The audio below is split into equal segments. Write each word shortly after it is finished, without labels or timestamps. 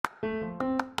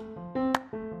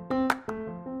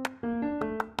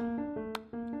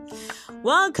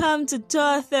Welcome to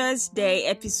Tour Thursday,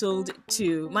 episode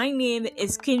 2. My name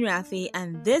is Queen Rafi,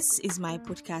 and this is my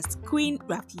podcast, Queen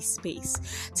Rafi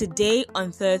Space. Today,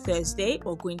 on Third Thursday,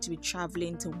 we're going to be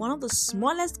traveling to one of the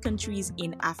smallest countries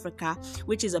in Africa,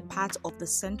 which is a part of the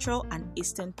central and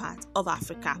eastern part of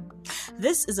Africa.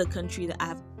 This is a country that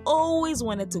I've always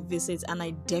wanted to visit, and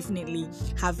I definitely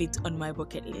have it on my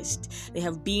bucket list. They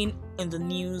have been in the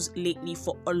news lately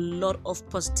for a lot of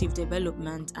positive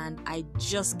development, and I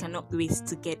just cannot wait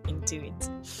to get into it.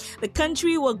 The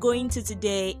country we're going to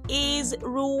today is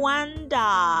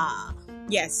Rwanda.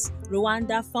 Yes,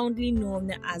 Rwanda, fondly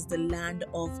known as the land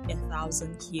of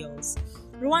 1,000 hills.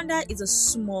 Rwanda is a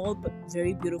small but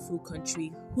very beautiful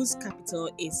country whose capital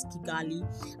is Kigali,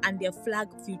 and their flag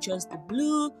features the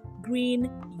blue,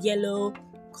 green, yellow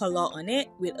color on it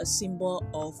with a symbol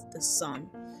of the sun.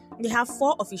 They have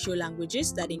 4 official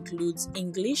languages that includes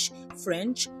English,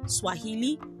 French,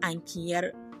 Swahili, and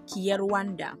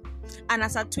Kinyarwanda. And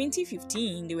as of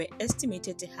 2015, they were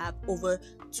estimated to have over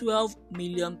 12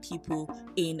 million people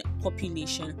in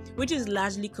population, which is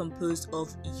largely composed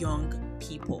of young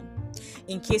people.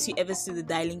 In case you ever see the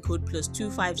dialing code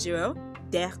 +250,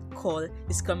 their call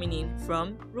is coming in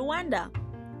from Rwanda.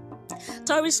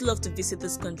 Tourists love to visit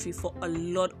this country for a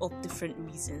lot of different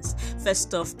reasons.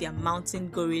 First off, they are mountain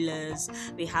gorillas.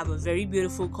 They have a very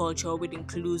beautiful culture which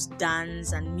includes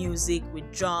dance and music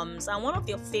with drums, and one of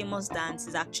their famous dances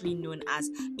is actually known as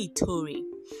Itore.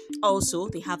 Also,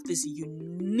 they have this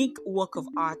unique work of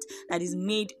art that is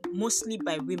made mostly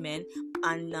by women,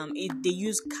 and they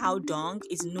use cow dung.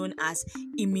 It's known as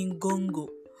Imingongo.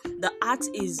 The art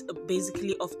is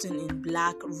basically often in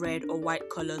black, red, or white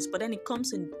colors, but then it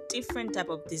comes in different type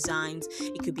of designs.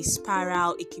 It could be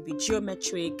spiral, it could be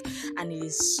geometric, and it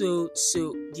is so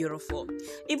beautiful.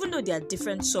 Even though there are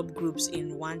different subgroups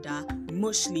in Rwanda,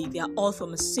 mostly they are all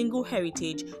from a single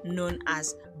heritage known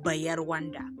as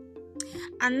Banyarwanda.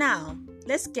 And now,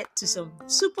 let's get to some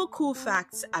super cool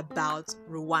facts about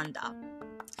Rwanda.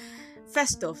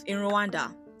 First off, in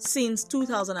Rwanda, since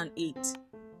 2008,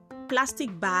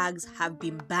 plastic bags have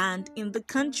been banned in the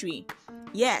country.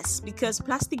 Yes, because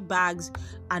plastic bags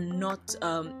are not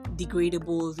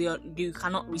degradable. You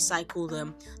cannot recycle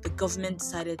them. The government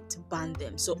decided to ban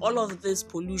them. So all of this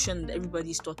pollution that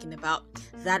everybody's talking about,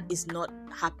 that is not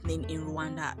happening in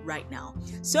Rwanda right now.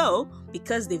 So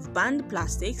because they've banned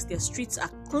plastics, their streets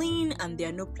are clean and there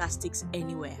are no plastics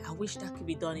anywhere. I wish that could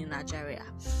be done in Nigeria.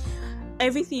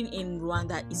 Everything in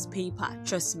Rwanda is paper,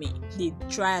 trust me. They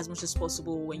try as much as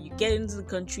possible. When you get into the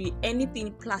country,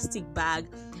 anything plastic bag,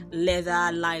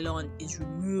 leather, nylon is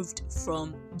removed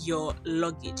from your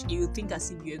luggage. You think as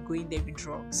if you're going there with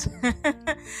drugs.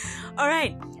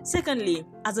 Alright, secondly,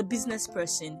 as a business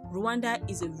person, Rwanda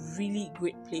is a really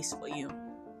great place for you.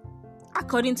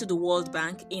 According to the World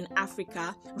Bank, in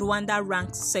Africa, Rwanda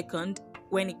ranks second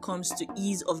when it comes to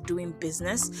ease of doing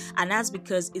business, and that's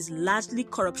because it's largely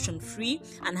corruption free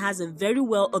and has a very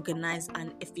well organized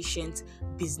and efficient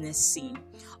business scene.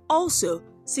 Also,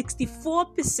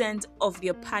 64% of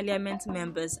their parliament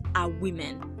members are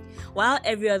women. While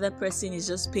every other person is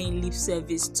just paying lip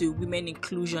service to women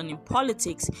inclusion in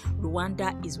politics,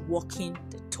 Rwanda is walking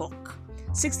the talk.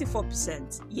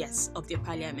 64%, yes, of their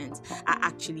parliament are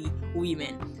actually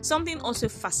women. Something also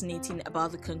fascinating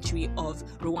about the country of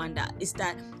Rwanda is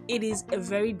that it is a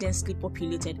very densely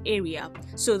populated area.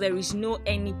 So there is no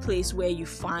any place where you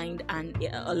find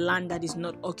a land that is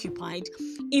not occupied.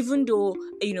 Even though,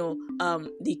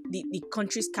 the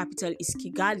country's capital is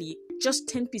Kigali, just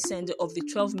 10% of the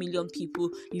 12 million people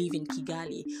live in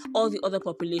Kigali. All the other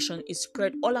population is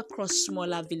spread all across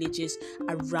smaller villages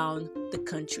around the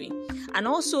country. And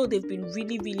also, they've been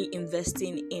really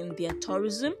investing in their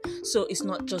tourism. So it's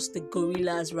not just the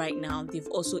gorillas right now. They've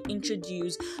also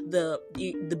introduced the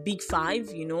big 5,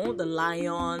 the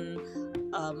lion.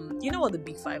 You know what the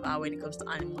big 5 are when it comes to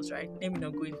animals, right? Let me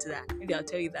not go into that. Maybe I'll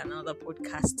tell you that in another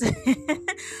podcast.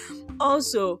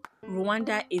 Also,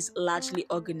 Rwanda is largely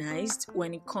organized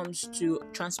when it comes to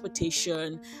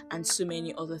transportation and so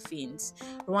many other things.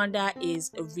 Rwanda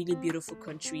is a really beautiful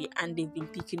country and they've been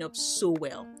picking up so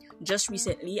well. Just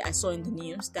recently, I saw in the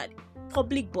news that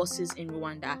public buses in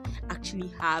Rwanda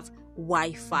actually have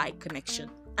Wi-Fi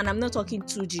connection. And I'm not talking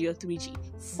 2G or 3G,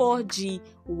 4G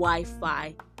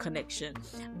Wi-Fi connection.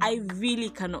 I really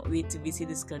cannot wait to visit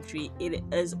this country. It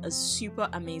is a super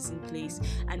amazing place.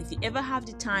 And if you ever have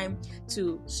the time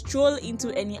to stroll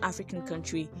into any African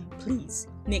country, please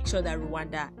make sure that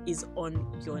Rwanda is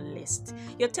on your list.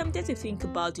 You're tempted to think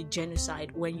about the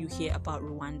genocide when you hear about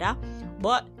Rwanda,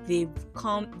 but they've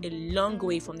come a long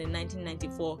way from the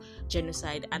 1994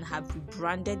 genocide and have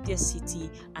rebranded their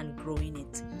city and growing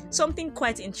it. Something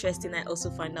quite interesting I also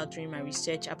found out during my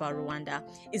research about Rwanda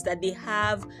is that they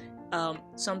have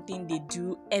something they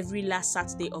do every last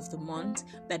Saturday of the month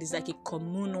that is like a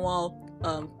communal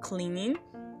cleaning.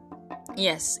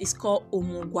 Yes, it's called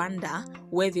Umuganda,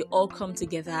 where they all come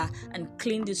together and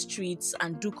clean the streets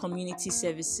and do community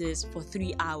services for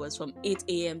 3 hours from 8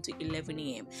 a.m. to 11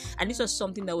 a.m. And this was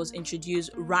something that was introduced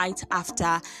right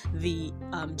after the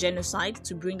genocide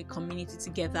to bring the community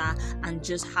together and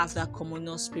just have that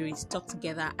communal spirit, talk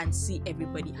together and see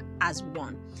everybody as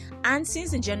one. And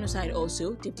since the genocide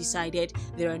also, they've decided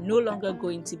there are no longer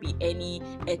going to be any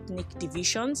ethnic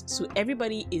divisions, so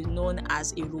everybody is known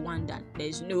as a Rwandan.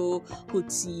 There's no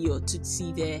Hutsi or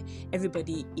Tutsi there.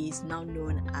 Everybody is now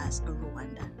known as a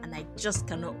Rwandan, and I just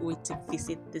cannot wait to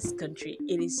visit this country.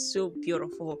 It is so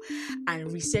beautiful,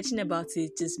 and researching about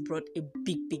it just brought a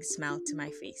big smile to my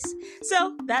face.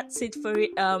 So that's it for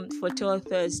it for Tour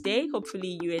Thursday.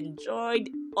 Hopefully you enjoyed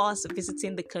us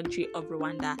visiting the country of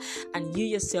Rwanda, and you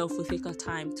yourself will take our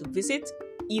time to visit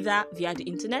either via the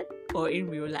internet or in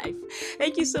real life.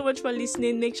 Thank you so much for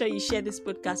listening. Make sure you share this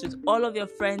podcast with all of your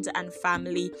friends and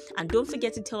family, and don't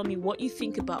forget to tell me what you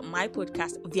think about my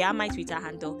podcast via my Twitter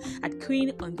handle at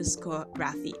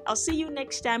Queen_Rafi. I'll see you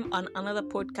next time on another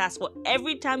podcast. For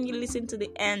every time you listen to the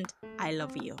end, I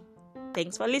love you.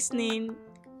 Thanks for listening.